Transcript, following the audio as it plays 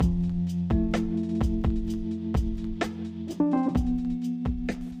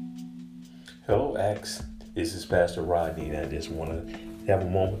Hello, Acts. This is Pastor Rodney, and I just want to have a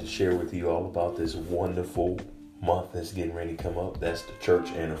moment to share with you all about this wonderful month that's getting ready to come up. That's the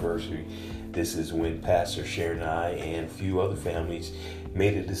church anniversary. This is when Pastor Sharon and I and a few other families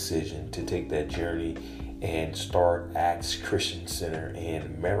made a decision to take that journey and start Acts Christian Center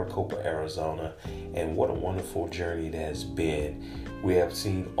in Maricopa, Arizona. And what a wonderful journey it has been. We have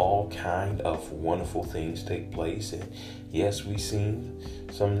seen all kind of wonderful things take place. And yes, we've seen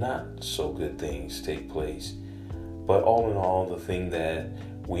some not so good things take place. But all in all, the thing that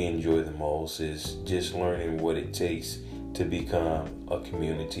we enjoy the most is just learning what it takes to become a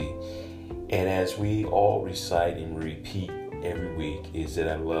community. And as we all recite and repeat every week is that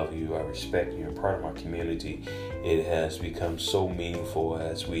I love you, I respect you, you're part of my community. It has become so meaningful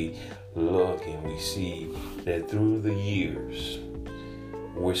as we look and we see that through the years,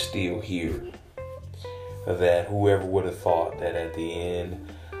 we're still here. That whoever would have thought that at the end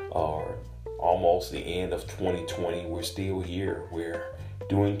or almost the end of 2020, we're still here. We're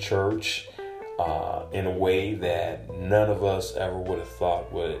doing church in a way that none of us ever would have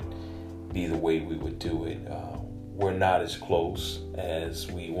thought would be the way we would do it. We're not as close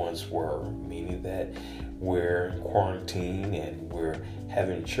as we once were, meaning that we're in quarantine and we're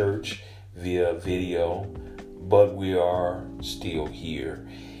having church via video, but we are still here.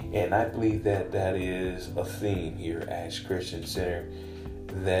 And I believe that that is a theme here at Acts Christian Center,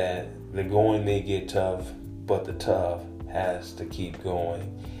 that the going may get tough, but the tough has to keep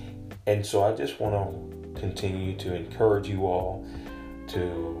going. And so I just want to continue to encourage you all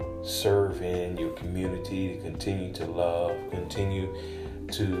to serve in your community, to continue to love, continue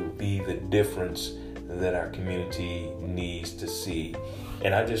to be the difference that our community needs to see.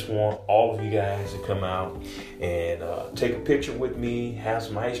 And I just want all of you guys to come out and take a picture with me, have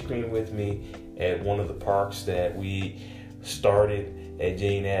some ice cream with me at one of the parks that we started at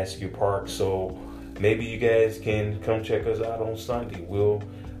Jane Askew Park. So maybe you guys can come check us out on Sunday. We'll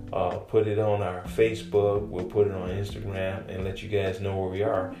put it on our Facebook, we'll put it on Instagram and let you guys know where we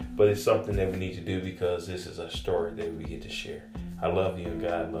are. But it's something that we need to do because this is a story that we get to share. I love you and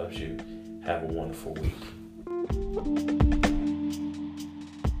God loves you. Have a wonderful week.